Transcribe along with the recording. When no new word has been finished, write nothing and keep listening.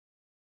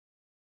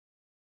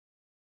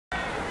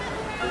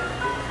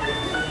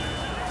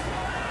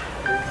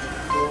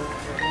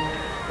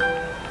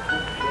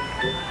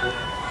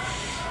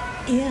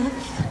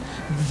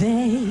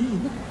they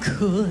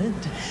could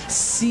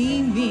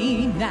see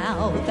me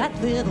now, that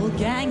little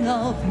gang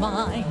of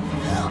mine.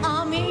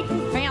 I'm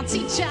eating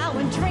fancy chow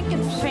and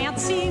drinking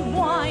fancy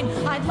wine.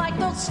 I'd like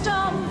those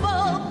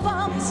stumble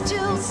bums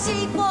to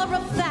see for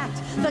a fact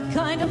the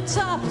kind of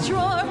top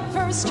drawer,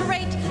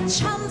 first-rate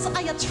chums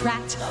I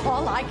attract.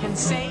 All I can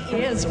say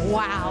is,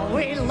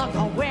 wowee, look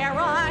where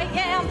I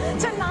am.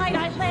 Tonight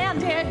I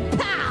landed,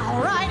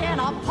 pow, right in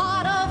a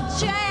pot of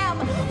jam.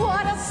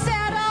 What a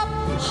setup,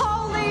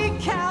 holy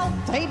cow.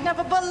 They'd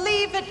never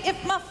believe it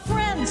if my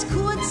friends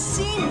could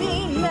see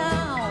me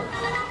now.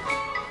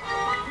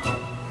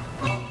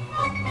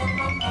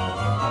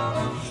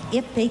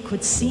 If they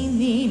could see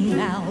me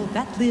now,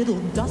 that little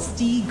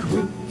dusty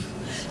group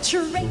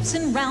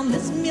traipsing round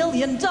this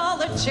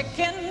 $1,000,000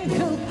 chicken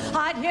coop,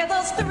 I'd hear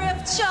those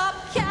thrift shop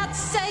cats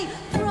say,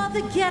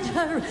 brother, get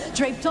her,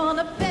 draped on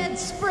a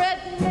bedspread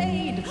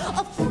made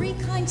of 3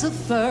 kinds of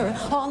fur.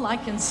 All I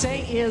can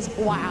say is,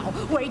 wow,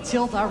 wait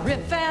till the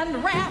riff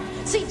and rap,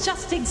 see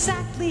just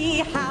exactly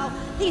how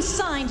he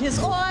signed his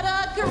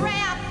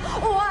autograph.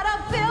 What a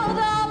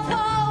build-up,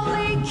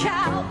 holy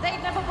cow.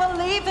 They'd never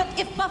believe it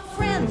if my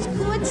friends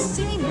could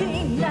see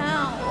me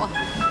now.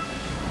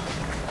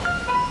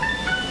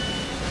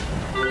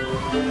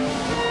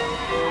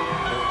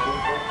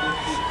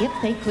 If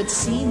they could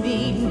see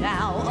me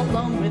now,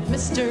 along with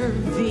Mr.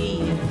 V,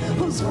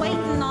 who's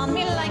waiting on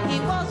me like he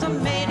was a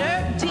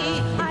maitre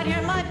d', I'd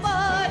hear my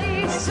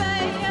buddy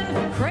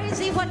saying,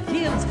 crazy what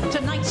gives,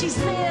 tonight she's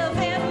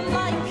living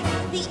like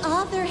the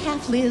other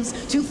half lives,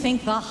 to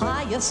think the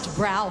highest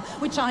brow,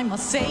 which I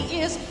must say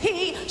is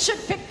he,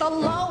 should pick the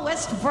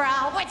lowest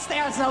brow, which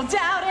there's no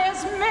doubt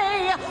is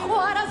me.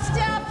 What a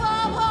step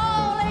up,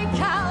 holy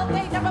cow.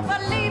 They'd never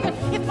believe it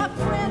if my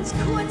friends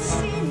could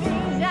see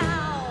me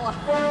now.